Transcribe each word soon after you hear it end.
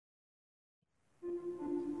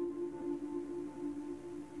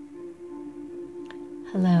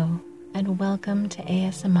Hello, and welcome to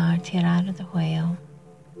ASMR Tirada de Huello.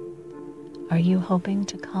 Are you hoping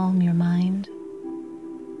to calm your mind,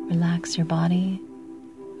 relax your body,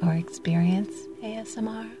 or experience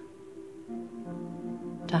ASMR?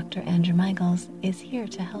 Dr. Andrew Michaels is here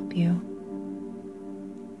to help you.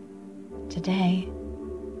 Today,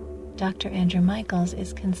 Dr. Andrew Michaels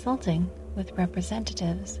is consulting with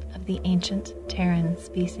representatives of the ancient Terran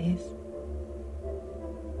species.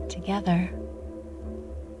 Together,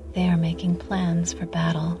 they are making plans for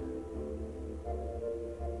battle.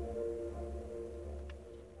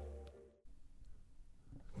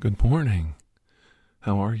 Good morning.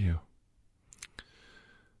 How are you?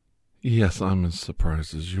 Yes, I'm as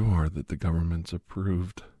surprised as you are that the government's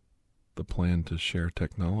approved the plan to share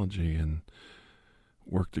technology and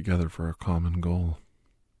work together for a common goal.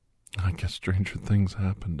 I guess stranger things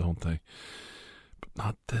happen, don't they? But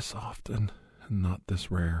not this often and not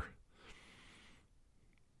this rare.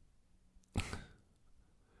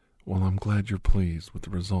 Well, I'm glad you're pleased with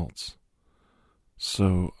the results.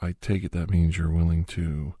 So I take it that means you're willing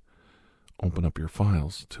to open up your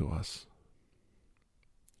files to us.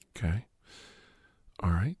 Okay?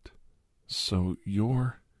 All right. So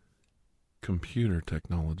your computer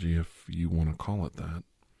technology, if you want to call it that,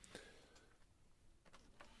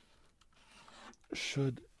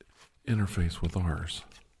 should interface with ours.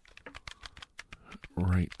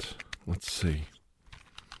 Right. Let's see.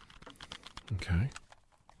 Okay.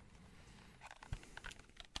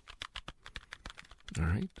 All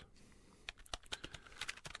right.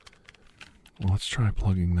 Well, let's try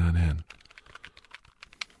plugging that in.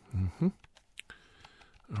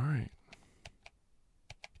 All right.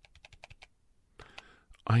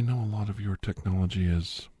 I know a lot of your technology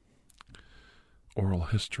is oral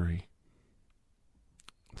history,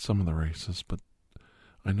 some of the races, but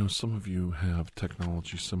I know some of you have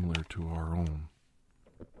technology similar to our own.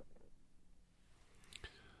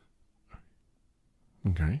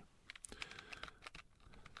 Okay.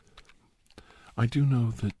 I do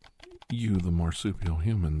know that you, the marsupial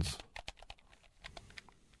humans,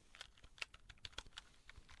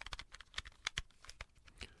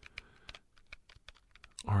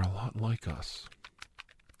 are a lot like us.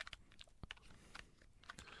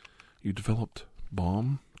 You developed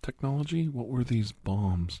bomb technology? What were these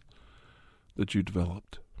bombs that you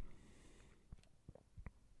developed?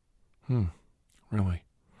 Really?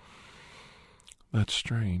 That's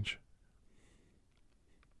strange.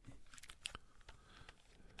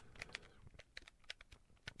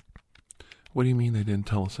 What do you mean they didn't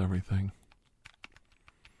tell us everything?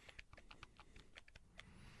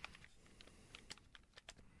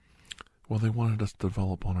 Well, they wanted us to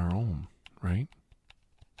develop on our own, right?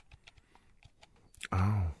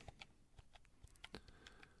 Oh.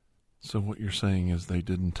 So what you're saying is they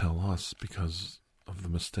didn't tell us because of the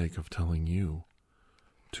mistake of telling you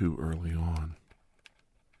too early on.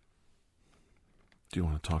 Do you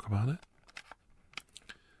want to talk about it?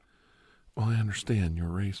 Well, I understand your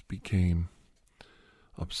race became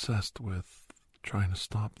obsessed with trying to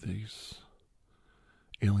stop these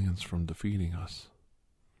aliens from defeating us.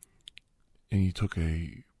 And you took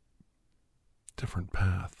a different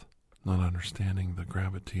path, not understanding the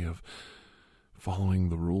gravity of following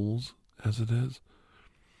the rules as it is.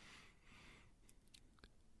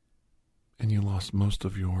 And you lost most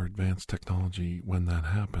of your advanced technology when that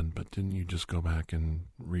happened, but didn't you just go back and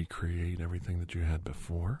recreate everything that you had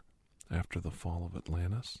before, after the fall of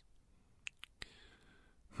Atlantis?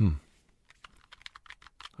 I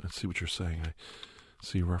see what you're saying. I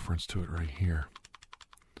see a reference to it right here.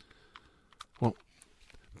 Well,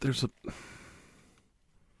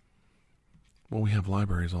 we have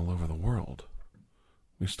libraries all over the world.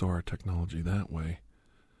 We store our technology that way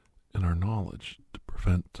and our knowledge to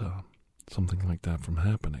prevent something like that from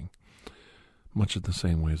happening. Much in the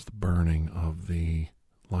same way as the burning of the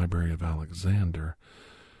Library of Alexander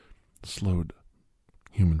slowed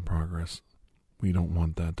human progress. We don't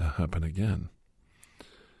want that to happen again.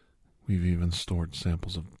 We've even stored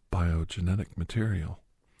samples of biogenetic material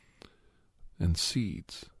and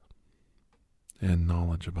seeds and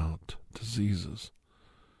knowledge about diseases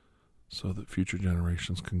so that future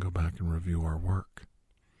generations can go back and review our work.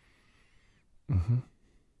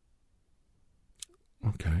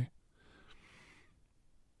 Okay.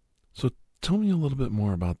 So tell me a little bit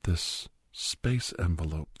more about this space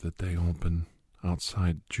envelope that they open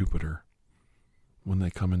outside Jupiter when they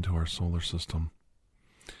come into our solar system.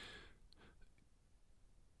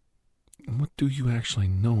 What do you actually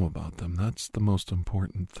know about them? That's the most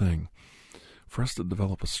important thing. For us to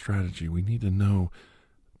develop a strategy, we need to know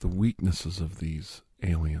the weaknesses of these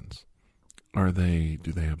aliens. Do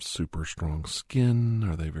they have super strong skin?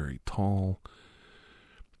 Are they very tall?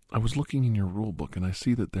 I was looking in your rule book and I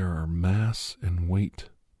see that there are mass and weight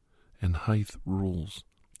and height rules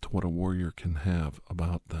to what a warrior can have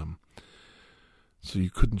about them. So you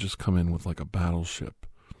couldn't just come in with like a battleship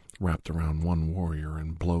wrapped around one warrior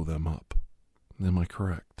and blow them up. Am I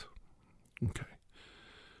correct? Okay.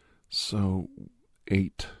 So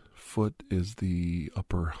 8 foot is the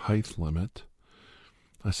upper height limit.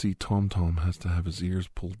 I see Tom Tom has to have his ears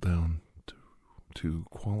pulled down to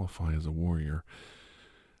qualify as a warrior.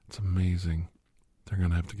 It's amazing. They're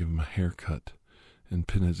going to have to give him a haircut and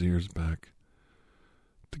pin his ears back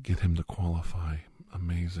to get him to qualify.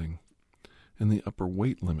 Amazing. And the upper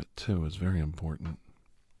weight limit, too, is very important.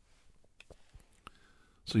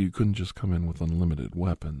 So you couldn't just come in with unlimited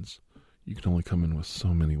weapons. You can only come in with so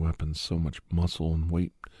many weapons, so much muscle and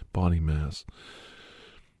weight, body mass.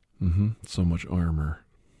 So much armor.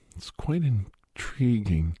 It's quite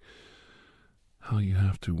intriguing how you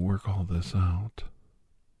have to work all this out.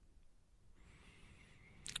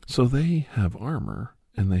 So they have armor,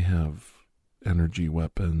 and they have energy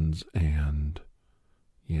weapons and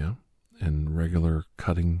regular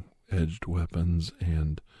cutting-edged weapons,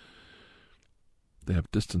 and they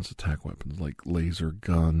have distance attack weapons like laser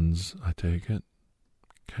guns, I take it.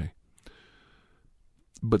 Okay.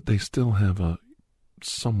 But they still have a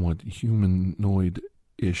somewhat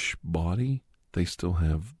humanoid-ish body. They still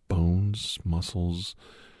have bones, muscles,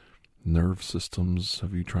 nerve systems.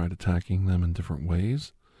 Have you tried attacking them in different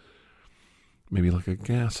ways? Maybe like a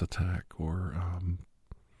gas attack or,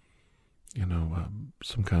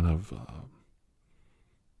 some kind of,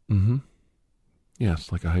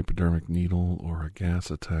 yes, like a hypodermic needle or a gas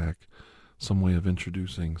attack, some way of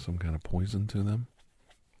introducing some kind of poison to them.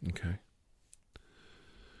 Okay.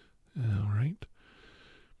 All right.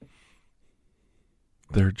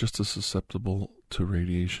 They're just as susceptible to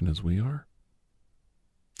radiation as we are.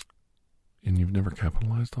 And you've never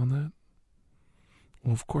capitalized on that?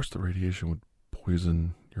 Well, of course the radiation would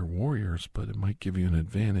poison your warriors, but it might give you an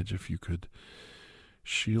advantage if you could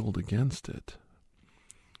shield against it.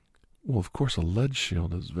 Well, of course a lead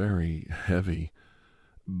shield is very heavy,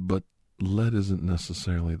 but lead isn't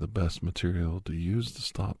necessarily the best material to use to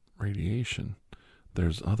stop radiation.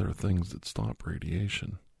 There's other things that stop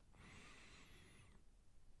radiation.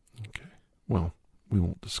 Okay, well, we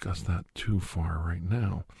won't discuss that too far right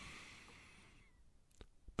now.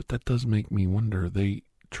 But that does make me wonder, they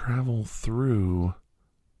travel through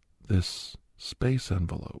this space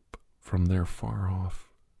envelope from their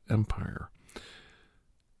far-off empire.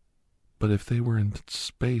 But if they were in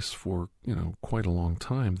space for, quite a long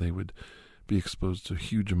time, they would be exposed to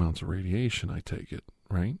huge amounts of radiation, I take it,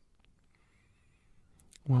 right?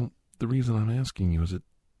 Well, the reason I'm asking you is it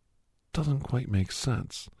doesn't quite make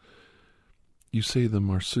sense. You say the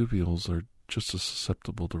marsupials are just as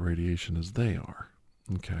susceptible to radiation as they are,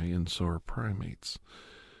 okay, and so are primates.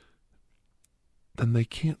 Then they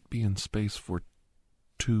can't be in space for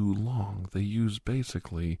too long. They use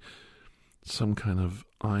basically some kind of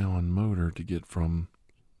ion motor to get from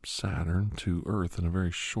Saturn to Earth in a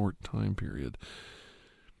very short time period.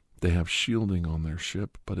 They have shielding on their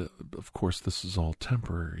ship, but of course this is all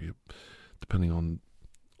temporary, depending on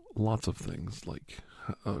lots of things like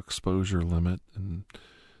exposure limit and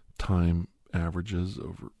time averages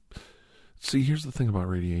over. See, here's the thing about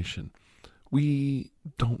radiation. We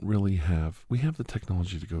have the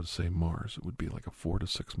technology to go to, say, Mars. It would be like a 4 to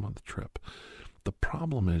 6 month trip. The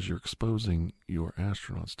problem is you're exposing your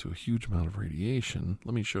astronauts to a huge amount of radiation.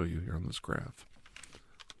 Let me show you here on this graph.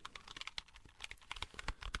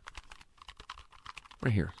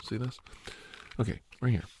 Right here. See this? Okay,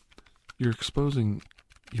 right here. You're exposing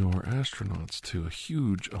your astronauts to a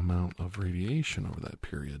huge amount of radiation over that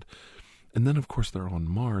period. And then, of course, they're on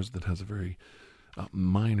Mars that has a very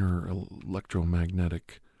minor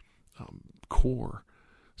electromagnetic core.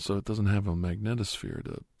 So it doesn't have a magnetosphere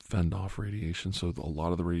to fend off radiation. So a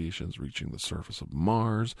lot of the radiation is reaching the surface of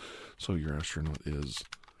Mars. So your astronaut is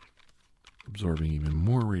absorbing even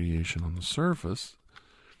more radiation on the surface.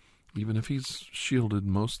 Even if he's shielded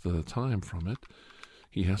most of the time from it,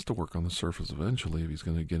 he has to work on the surface eventually if he's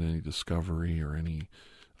going to get any discovery or any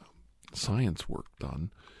science work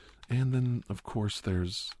done. And then, of course,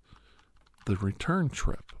 there's the return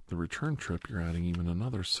trip. The return trip, you're adding even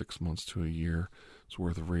another 6 months to a year's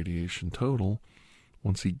worth of radiation total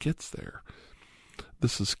once he gets there.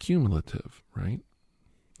 This is cumulative, right?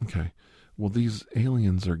 Okay. Well, these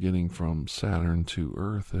aliens are getting from Saturn to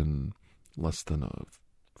Earth in less than a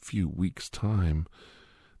few weeks' time.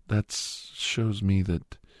 That shows me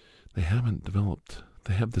that they haven't developed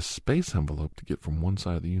They have this space envelope to get from one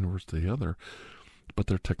side of the universe to the other, but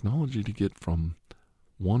their technology to get from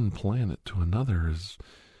one planet to another is,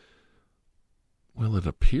 well, it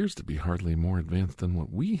appears to be hardly more advanced than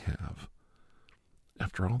what we have.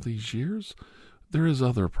 After all these years, there is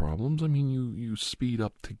other problems. I mean, you speed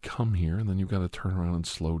up to come here, and then you've got to turn around and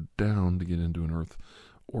slow down to get into an Earth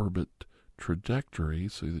orbit trajectory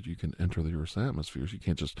so that you can enter the Earth's atmosphere. So you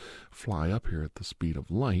can't just fly up here at the speed of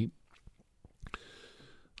light.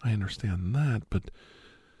 I understand that, but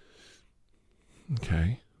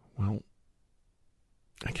okay, well,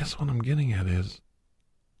 I guess what I'm getting at is,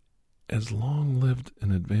 as long-lived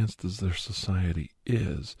and advanced as their society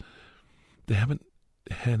is, they haven't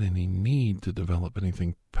had any need to develop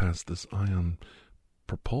anything past this ion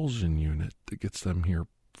propulsion unit that gets them here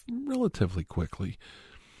relatively quickly.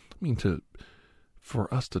 I mean,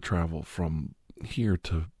 for us to travel from here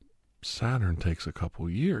to Saturn takes a couple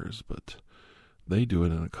years, but they do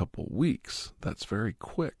it in a couple weeks. That's very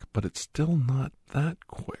quick, but it's still not that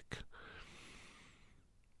quick.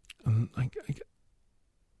 And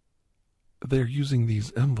they're using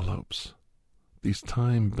these envelopes, these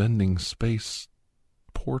time-bending space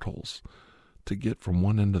portals, to get from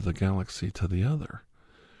one end of the galaxy to the other.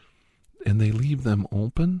 And they leave them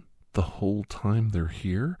open the whole time they're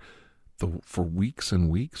here, for weeks and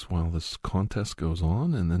weeks while this contest goes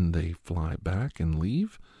on, and then they fly back and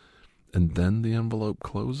leave, and then the envelope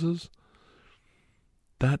closes.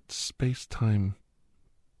 That space-time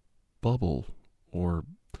bubble or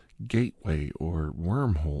gateway or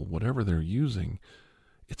wormhole, whatever they're using,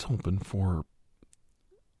 it's open for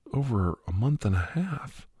over a month and a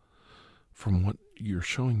half from what you're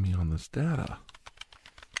showing me on this data.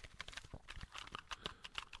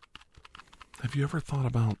 Have you ever thought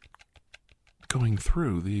about going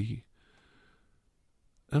through the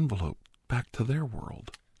envelope back to their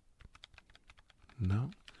world?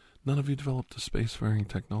 No? None of you developed a spacefaring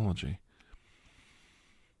technology.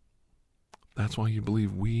 That's why you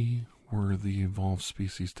believe we were the evolved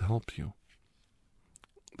species to help you.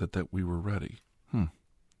 That we were ready.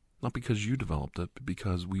 Not because you developed it, but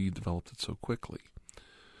because we developed it so quickly.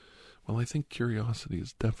 Well, I think curiosity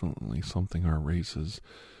is definitely something our race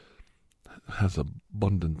has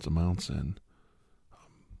abundant amounts in.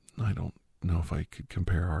 I don't know if I could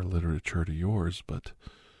compare our literature to yours, but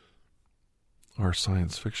our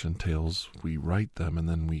science fiction tales, we write them and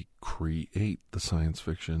then we create the science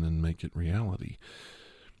fiction and make it reality.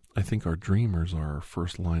 I think our dreamers are our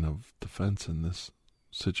first line of defense in this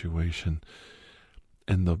situation.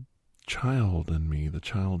 And the child in me, the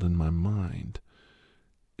child in my mind,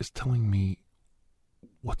 is telling me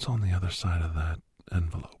what's on the other side of that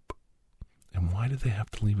envelope. And why do they have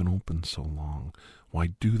to leave it open so long? Why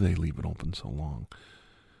do they leave it open so long?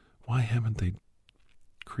 Why haven't they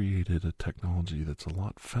created a technology that's a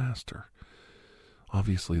lot faster?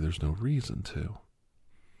 Obviously, there's no reason to.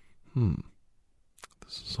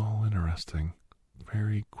 This is all interesting.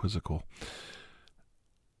 Very quizzical.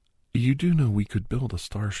 You do know we could build a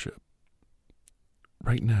starship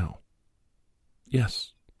right now.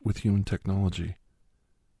 Yes, with human technology.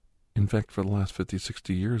 In fact, for the last 50,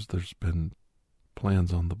 60 years, there's been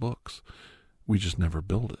plans on the books. We just never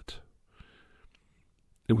built it.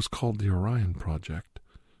 It was called the Orion Project.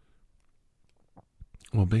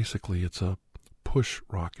 Well, basically, it's a push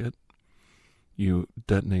rocket. You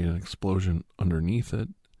detonate an explosion underneath it.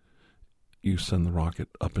 You send the rocket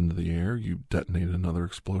up into the air. You detonate another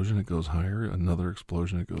explosion. It goes higher. Another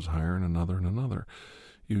explosion. It goes higher, and another and another.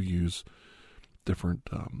 You use different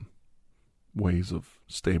ways of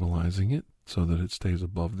stabilizing it so that it stays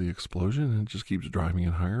above the explosion, and it just keeps driving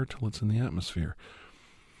it higher till it's in the atmosphere.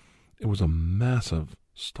 It was a massive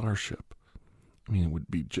starship. I mean, it would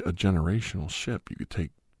be a generational ship. You could take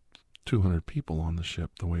 200 people on the ship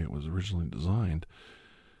the way it was originally designed.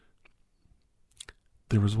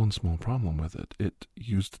 There was one small problem with it. It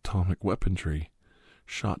used atomic weaponry,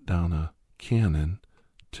 shot down a cannon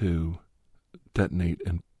to detonate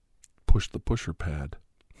and push the pusher pad.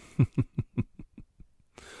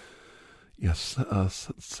 Yes,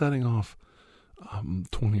 setting off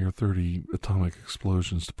 20 or 30 atomic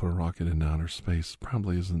explosions to put a rocket into outer space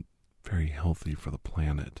probably isn't very healthy for the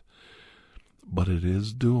planet. But it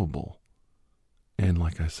is doable. And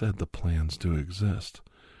like I said, the plans do exist.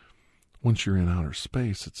 Once you're in outer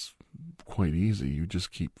space, it's quite easy. You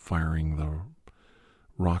just keep firing the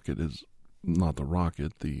rocket,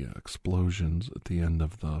 the explosions at the end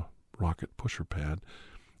of the rocket pusher pad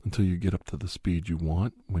until you get up to the speed you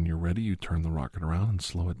want. When you're ready, you turn the rocket around and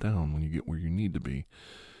slow it down when you get where you need to be.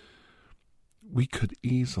 We could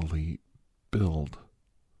easily build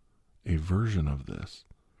a version of this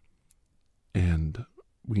and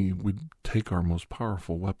we would take our most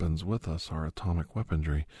powerful weapons with us, our atomic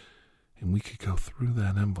weaponry, and we could go through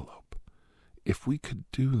that envelope. If we could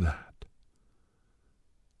do that,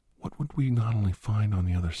 what would we not only find on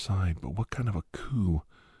the other side, but what kind of a coup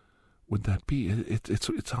would that be?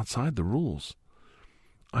 It's outside the rules.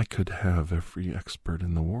 I could have every expert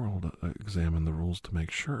in the world examine the rules to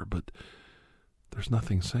make sure, but there's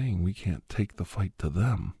nothing saying we can't take the fight to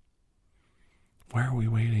them. Why are we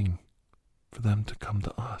waiting for them to come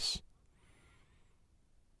to us?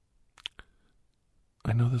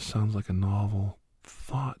 I know this sounds like a novel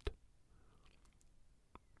thought,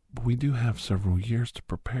 but we do have several years to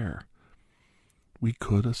prepare. We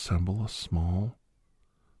could assemble a small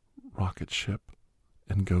rocket ship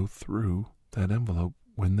and go through that envelope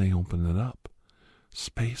when they open it up.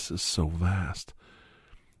 Space is so vast.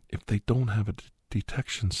 If they don't have a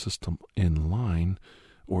detection system in line,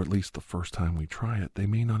 or at least the first time we try it, they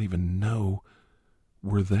may not even know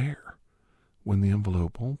we're there. When the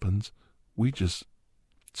envelope opens, we just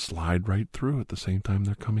slide right through at the same time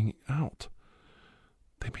they're coming out.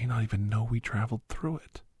 They may not even know we traveled through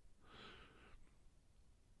it.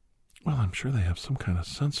 Well, I'm sure they have some kind of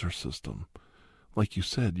sensor system. Like you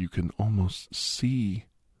said, you can almost see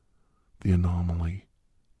the anomaly,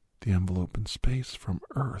 the envelope in space from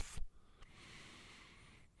Earth.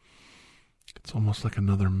 It's almost like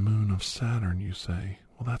another moon of Saturn, you say.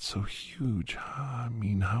 Well, that's so huge. I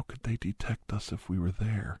mean, how could they detect us if we were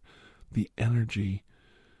there? The energy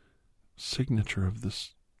signature of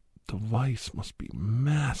this device must be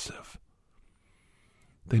massive.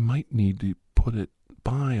 They might need to put it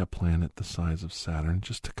by a planet the size of Saturn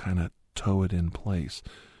just to kind of tow it in place,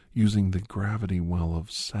 using the gravity well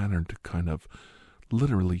of Saturn to kind of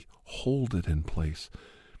literally hold it in place.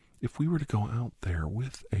 If we were to go out there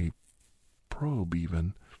with a probe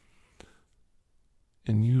even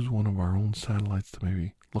and use one of our own satellites to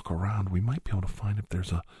maybe look around, we might be able to find if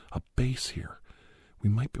there's a base here. We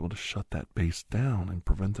might be able to shut that base down and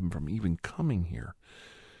prevent them from even coming here.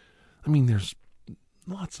 I mean, there's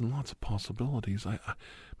lots and lots of possibilities.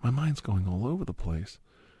 My mind's going all over the place.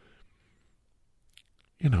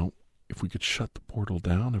 You know, if we could shut the portal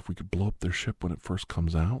down, if we could blow up their ship when it first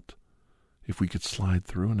comes out, if we could slide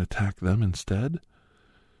through and attack them instead,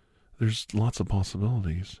 there's lots of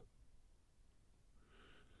possibilities.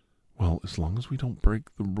 Well, as long as we don't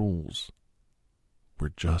break the rules, we're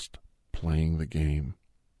just playing the game.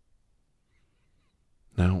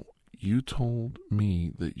 Now, you told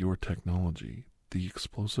me that your technology, the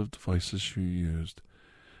explosive devices you used,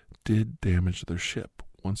 did damage their ship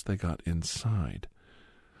once they got inside.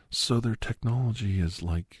 So their technology is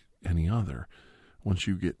like any other. Once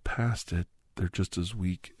you get past it, they're just as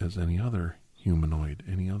weak as any other humanoid,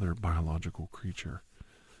 any other biological creature.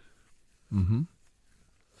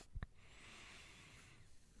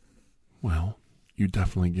 Well, you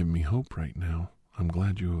definitely give me hope right now. I'm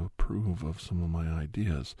glad you approve of some of my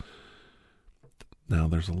ideas. Now,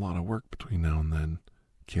 there's a lot of work between now and then.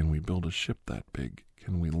 Can we build a ship that big?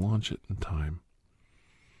 Can we launch it in time?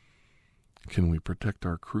 Can we protect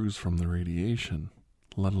our crews from the radiation?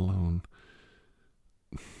 Let alone,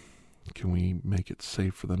 can we make it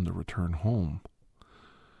safe for them to return home?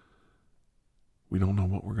 We don't know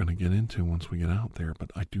what we're going to get into once we get out there,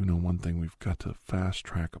 but I do know one thing. We've got to fast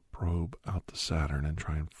track a probe out to Saturn and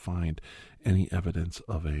try and find any evidence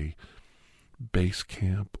of a base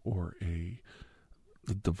camp or a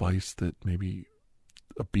device that maybe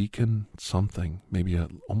a beacon, something, maybe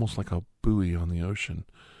almost like a buoy on the ocean.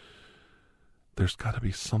 There's got to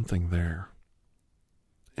be something there.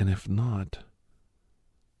 And if not,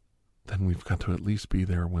 then we've got to at least be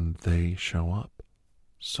there when they show up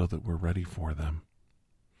so that we're ready for them.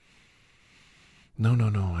 No,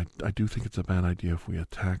 I do think it's a bad idea if we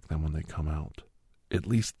attack them when they come out. At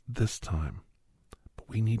least this time. But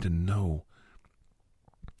we need to know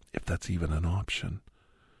if that's even an option.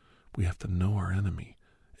 We have to know our enemy.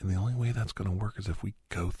 And the only way that's going to work is if we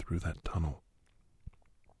go through that tunnel.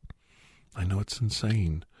 I know it's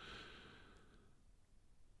insane.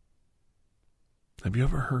 Have you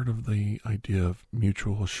ever heard of the idea of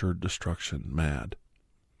mutual assured destruction, MAD?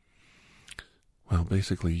 Well,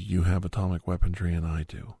 basically, you have atomic weaponry and I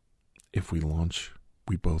do. If we launch,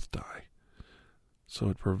 we both die. So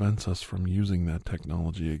it prevents us from using that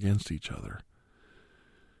technology against each other.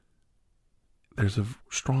 There's a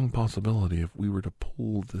strong possibility if we were to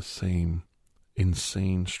pull the same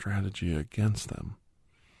insane strategy against them,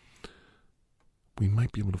 we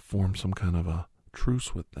might be able to form some kind of a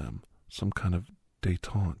truce with them, some kind of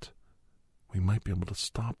détente. We might be able to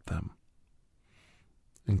stop them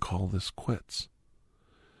and call this quits.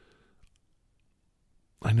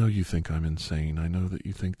 I know you think I'm insane. I know that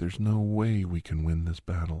you think there's no way we can win this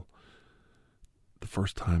battle the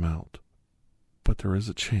first time out. But there is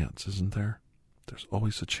a chance, isn't there? There's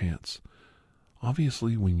always a chance.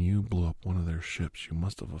 Obviously, when you blew up one of their ships, you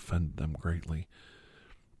must have offended them greatly.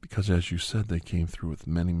 Because as you said, they came through with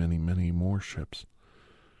many, many, many more ships.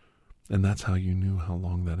 And that's how you knew how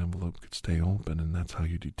long that envelope could stay open, and that's how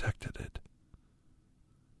you detected it.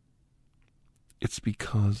 It's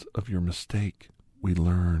because of your mistake we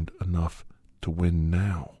learned enough to win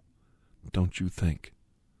now, don't you think?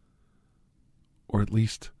 Or at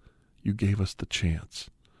least you gave us the chance.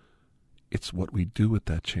 It's what we do with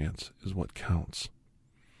that chance is what counts.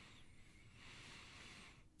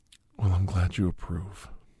 Well, I'm glad you approve.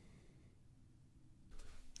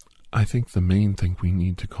 I think the main thing we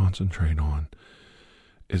need to concentrate on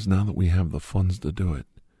is, now that we have the funds to do it,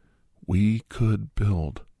 we could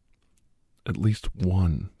build at least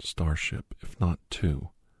one starship, if not two,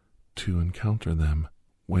 to encounter them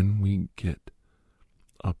when we get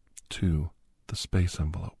up to the space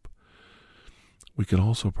envelope. We could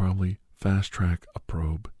also probably fast track a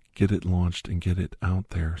probe, get it launched, and get it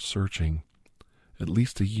out there searching at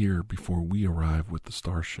least a year before we arrive with the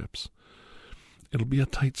starships. It'll be a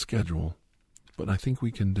tight schedule, but I think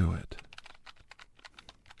we can do it.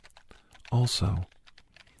 Also,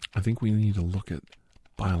 I think we need to look at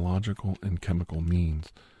biological and chemical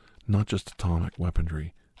means, not just atomic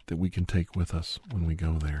weaponry, that we can take with us when we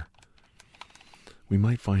go there. We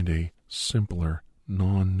might find a simpler,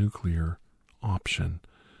 non-nuclear option,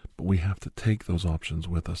 but we have to take those options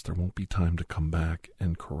with us. There won't be time to come back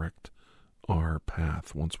and correct our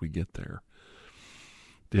path once we get there.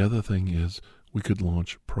 The other thing is, we could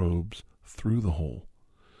launch probes through the hole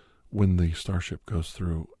when the starship goes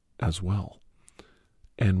through as well.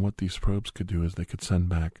 And what these probes could do is they could send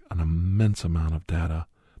back an immense amount of data.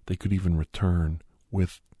 They could even return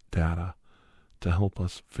with data to help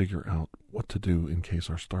us figure out what to do in case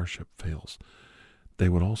our starship fails. They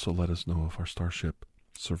would also let us know if our starship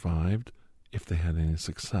survived, if they had any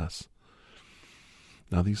success.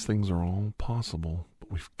 Now, these things are all possible, but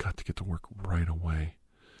we've got to get to work right away.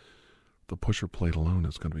 The pusher plate alone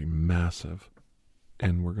is going to be massive,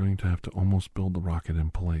 and we're going to have to almost build the rocket in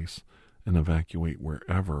place and evacuate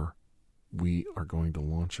wherever we are going to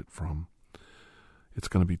launch it from. It's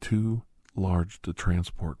going to be too large to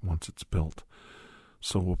transport once it's built,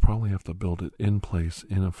 so we'll probably have to build it in place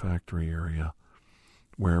in a factory area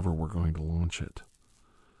wherever we're going to launch it.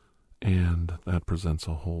 And that presents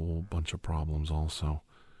a whole bunch of problems also.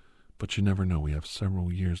 But you never know. We have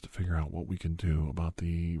several years to figure out what we can do about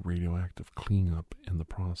the radioactive cleanup in the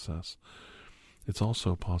process. It's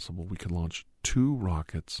also possible we could launch 2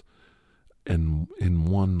 rockets in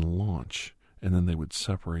one launch, and then they would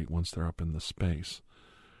separate once they're up in the space.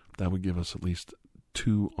 That would give us at least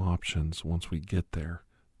 2 options once we get there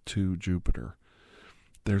to Jupiter.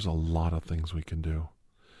 There's a lot of things we can do.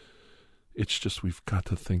 It's just we've got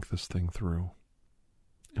to think this thing through,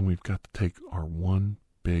 and we've got to take our one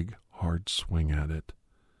big hard swing at it.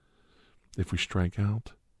 If we strike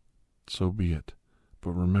out, so be it.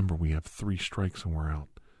 But remember, we have 3 strikes and we're out.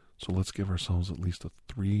 So let's give ourselves at least a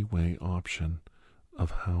 3-way option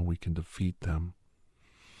of how we can defeat them.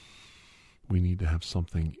 We need to have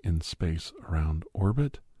something in space around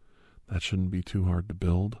orbit. That shouldn't be too hard to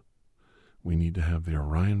build. We need to have the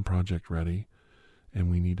Orion project ready, and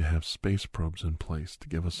we need to have space probes in place to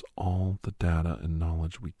give us all the data and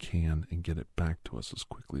knowledge we can and get it back to us as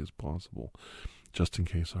quickly as possible, just in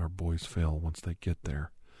case our boys fail once they get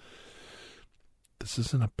there. This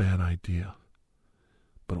isn't a bad idea,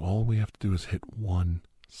 but all we have to do is hit one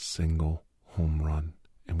single home run,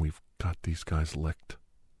 and we've got these guys licked.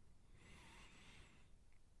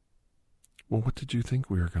 Well, what did you think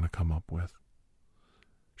we were going to come up with?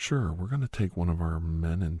 Sure, we're going to take one of our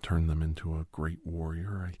men and turn them into a great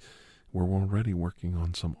warrior. We're already working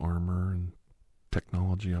on some armor and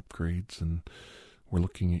technology upgrades, and we're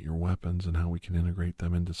looking at your weapons and how we can integrate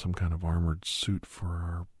them into some kind of armored suit for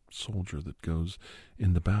our soldier that goes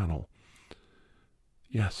into battle.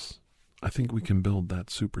 Yes, I think we can build that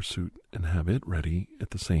super suit and have it ready at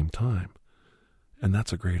the same time. And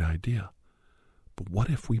that's a great idea. But what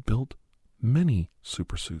if we built many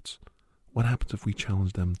super suits? What happens if we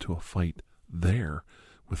challenge them to a fight there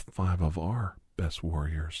with 5 of our best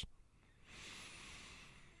warriors?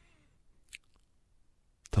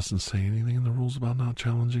 Doesn't say anything in the rules about not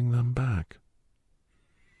challenging them back.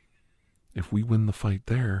 If we win the fight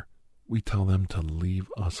there, we tell them to leave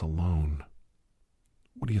us alone.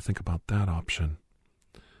 What do you think about that option?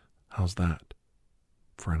 How's that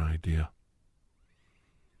for an idea?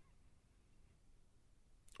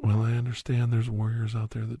 Well, I understand there's warriors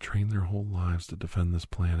out there that train their whole lives to defend this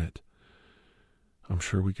planet. I'm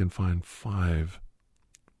sure we can find 5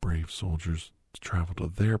 brave soldiers to travel to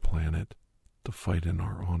their planet to fight in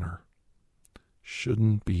our honor.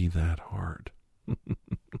 Shouldn't be that hard.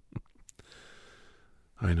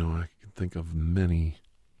 I know I can think of many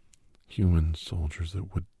human soldiers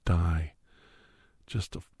that would die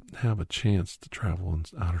just to have a chance to travel in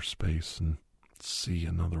outer space and see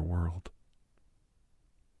another world.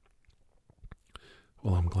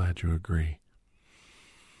 Well, I'm glad you agree.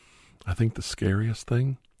 I think the scariest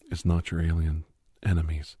thing is not your alien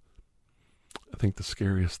enemies. I think the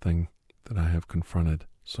scariest thing that I have confronted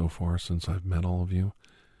so far since I've met all of you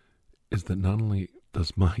is that not only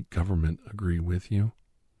does my government agree with you,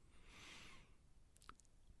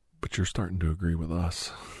 but you're starting to agree with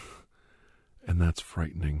us. And that's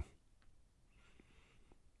frightening.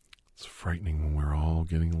 It's frightening when we're all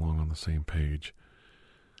getting along on the same page.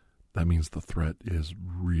 That means the threat is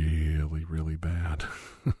really, really bad.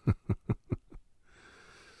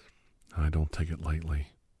 I don't take it lightly,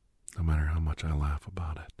 no matter how much I laugh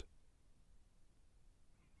about it.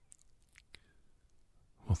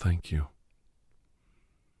 Well, thank you.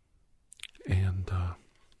 And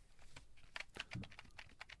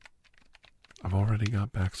I've already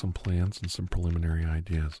got back some plans and some preliminary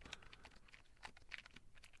ideas.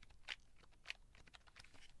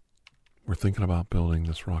 We're thinking about building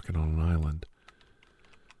this rocket on an island.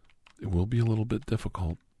 It will be a little bit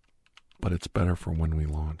difficult, but it's better for when we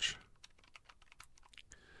launch.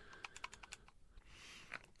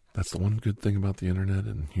 That's the one good thing about the internet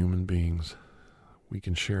and human beings. We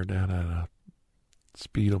can share data at a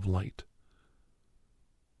speed of light.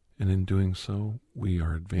 And in doing so, we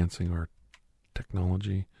are advancing our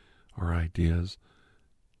technology, our ideas,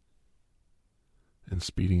 and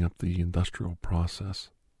speeding up the industrial process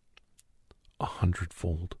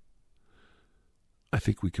 100-fold. I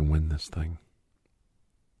think we can win this thing.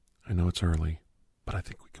 I know it's early, but I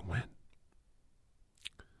think we can win.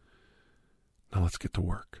 Now let's get to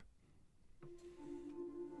work.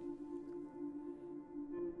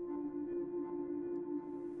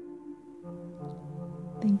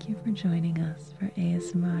 Thank you for joining us for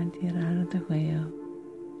ASMR Tirar de Juego.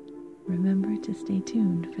 Remember to stay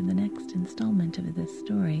tuned for the next installment of this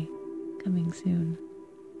story, coming soon.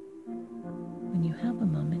 When you have a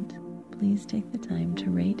moment, please take the time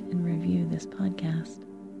to rate and review this podcast.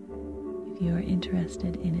 If you are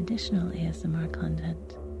interested in additional ASMR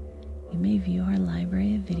content, you may view our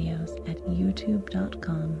library of videos at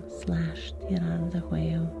youtube.com/Tirar de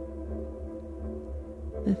Juego.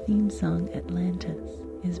 The theme song Atlantis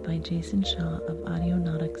is by Jason Shaw of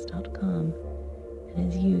Audionautics.com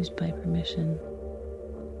and is used by permission.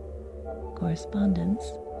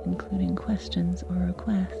 Correspondence, including questions or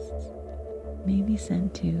requests, may be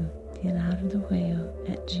sent to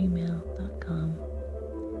tirardejuego@gmail.com.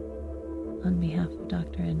 On behalf of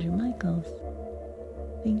Dr. Andrew Michaels,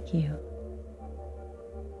 thank you